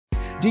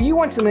Do you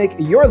want to make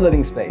your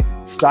living space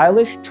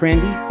stylish,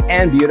 trendy,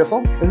 and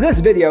beautiful?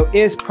 This video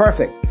is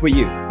perfect for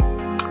you.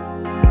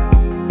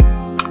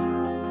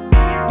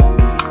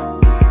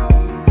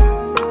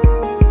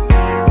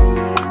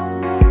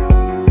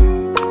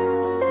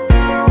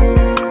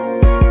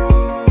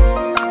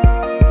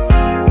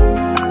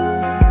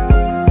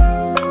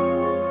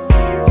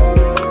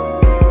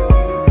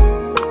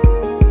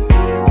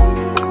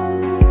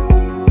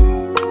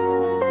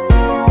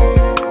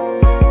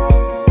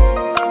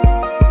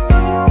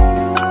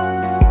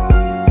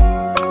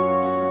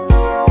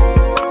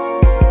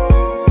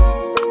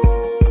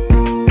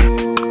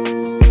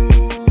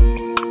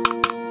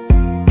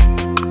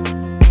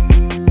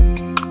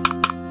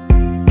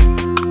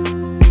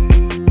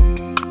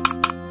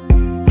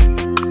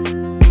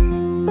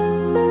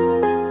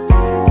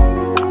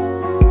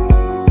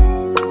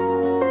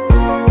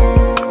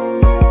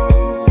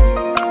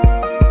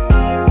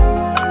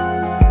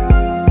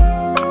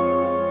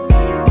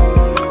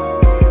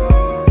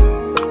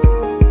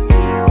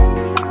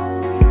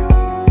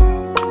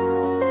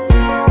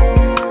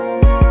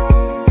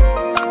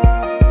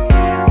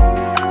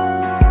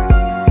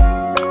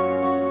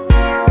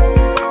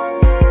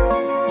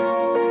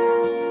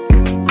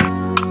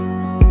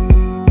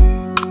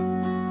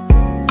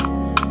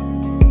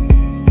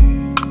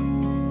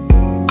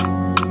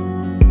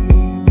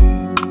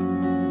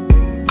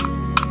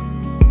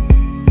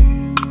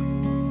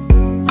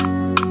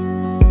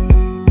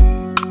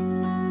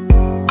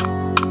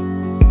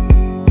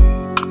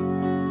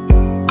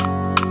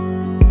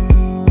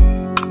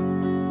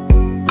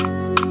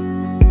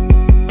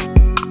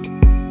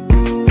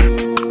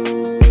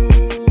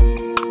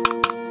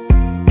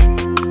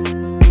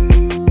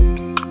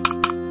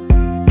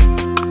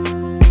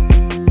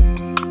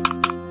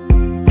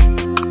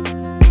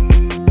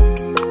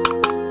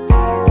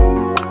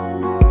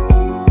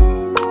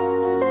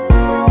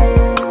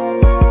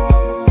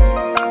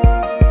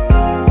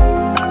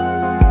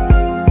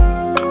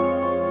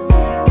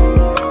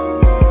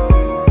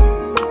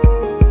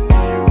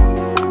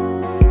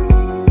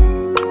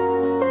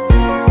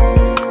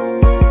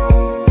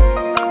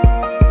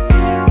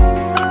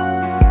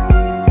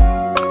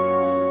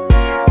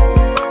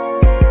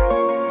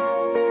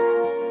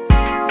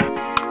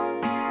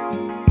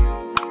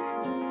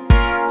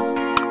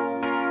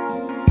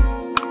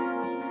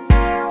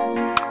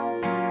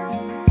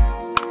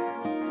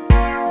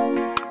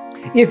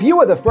 If you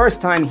are the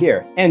first time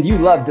here and you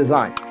love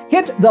design,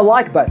 hit the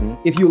like button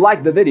if you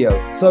like the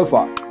video so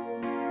far.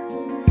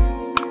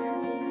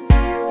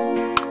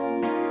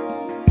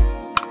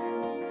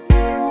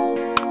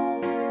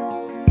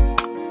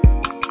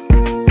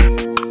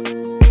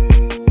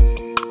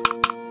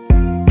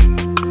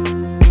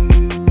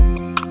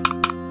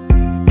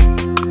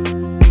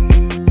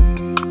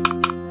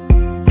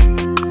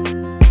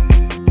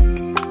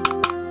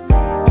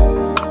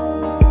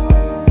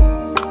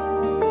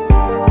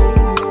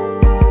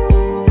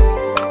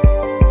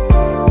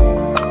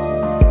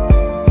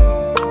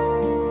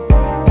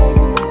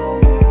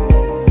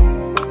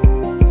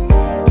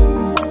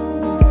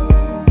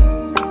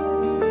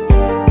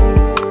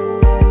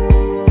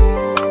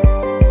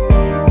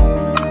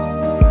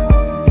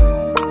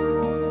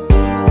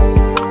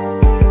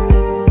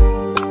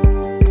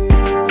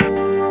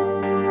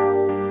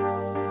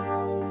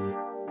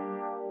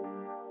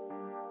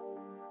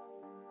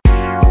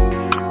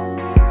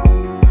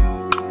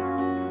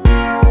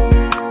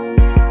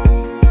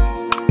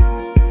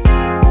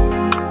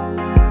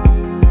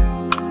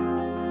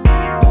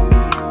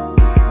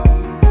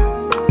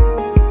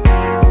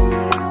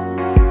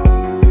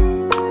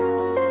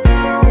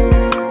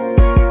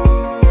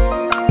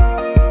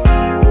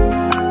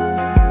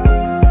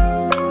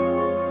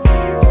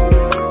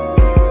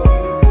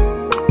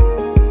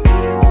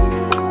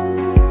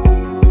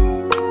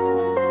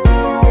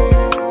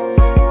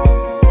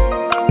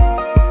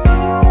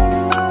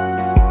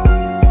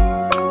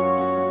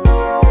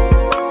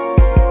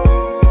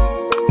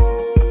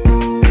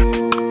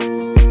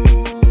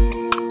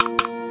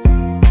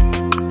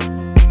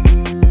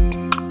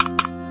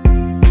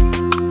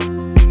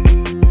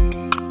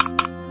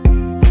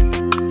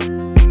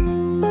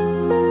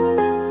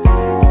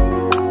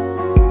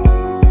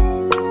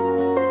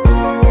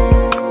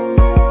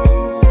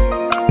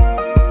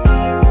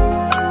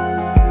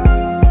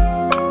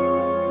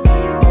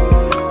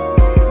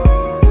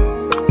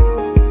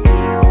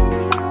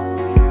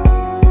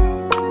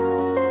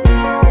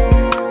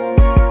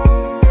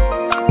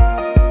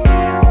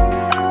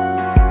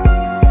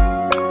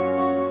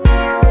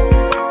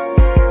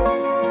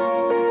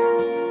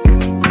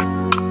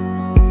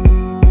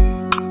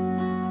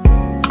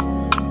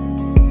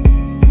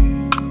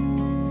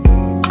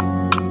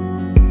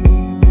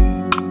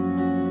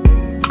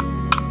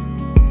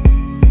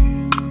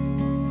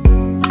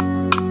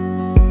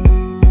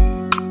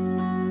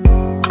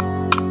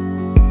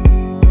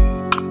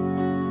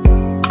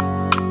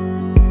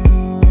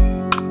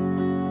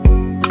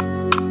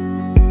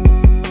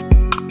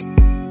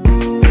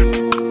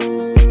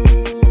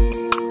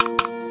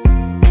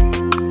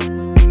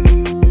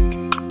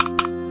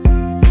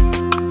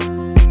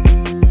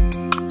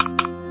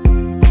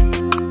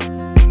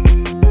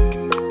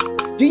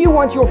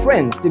 want your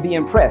friends to be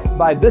impressed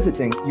by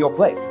visiting your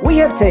place. We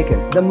have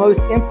taken the most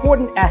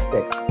important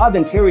aspects of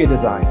interior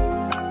design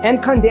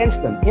and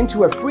condensed them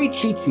into a free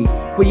cheat sheet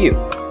for you.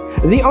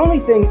 The only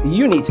thing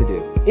you need to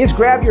do is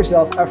grab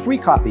yourself a free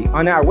copy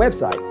on our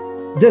website,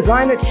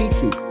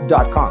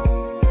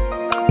 designercheatsheet.com.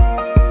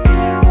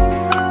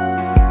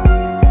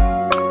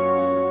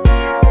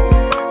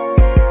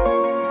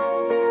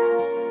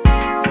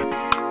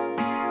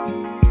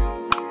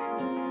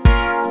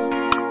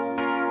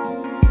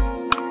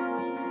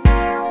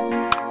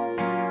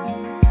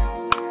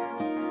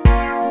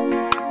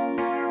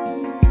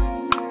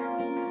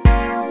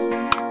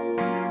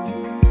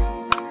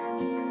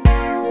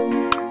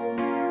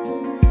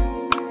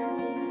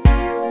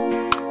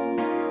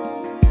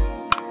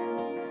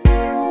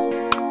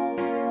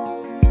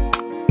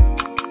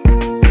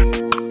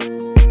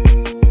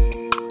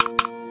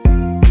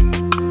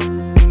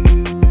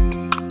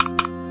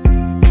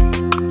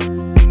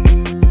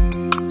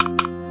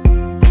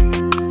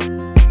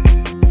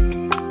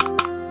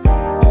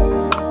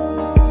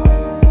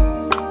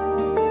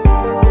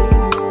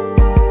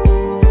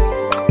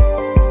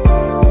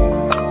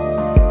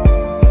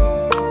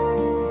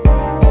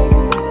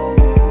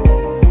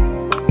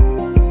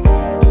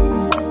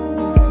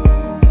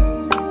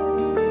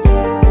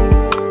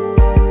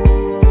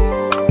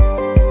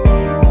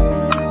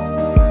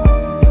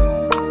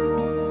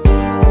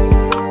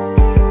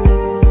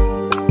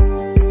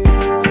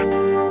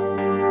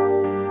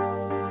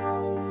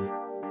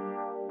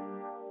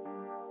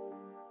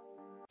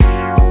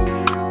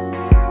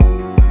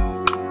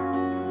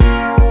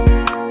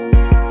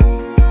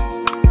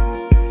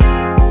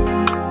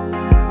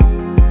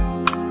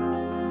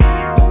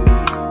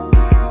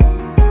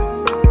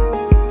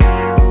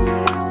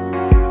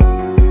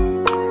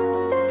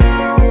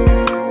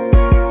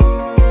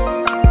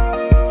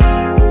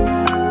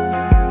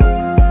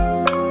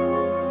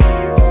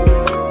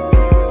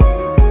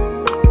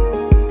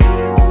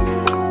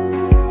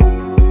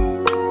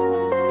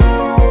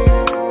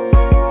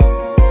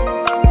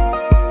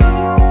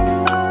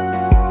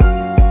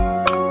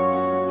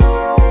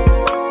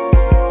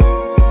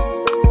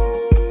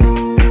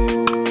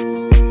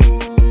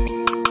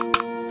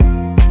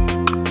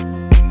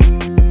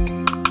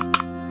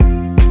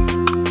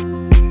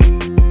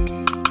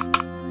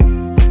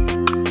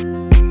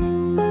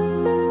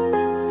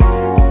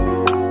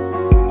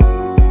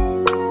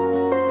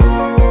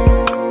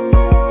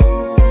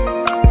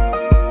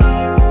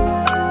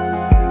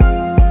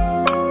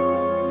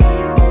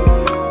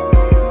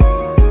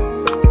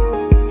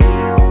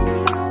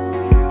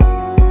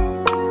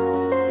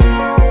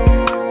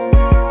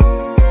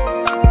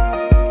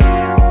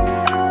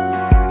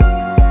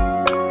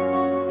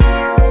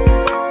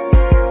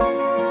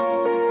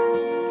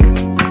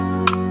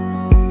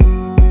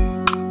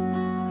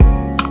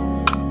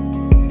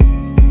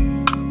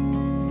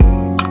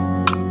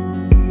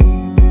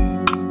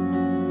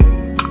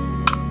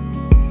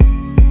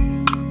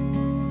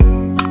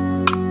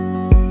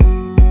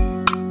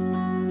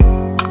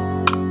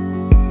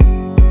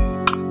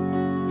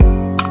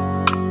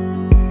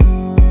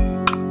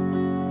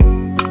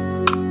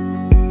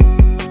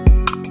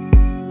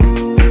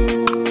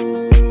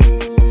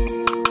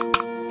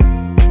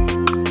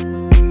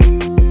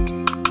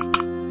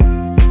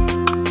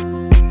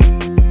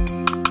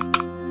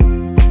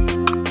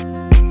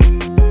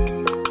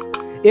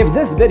 If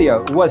this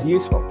video was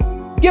useful,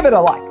 give it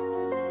a like.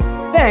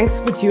 Thanks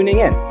for tuning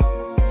in.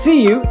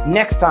 See you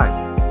next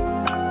time.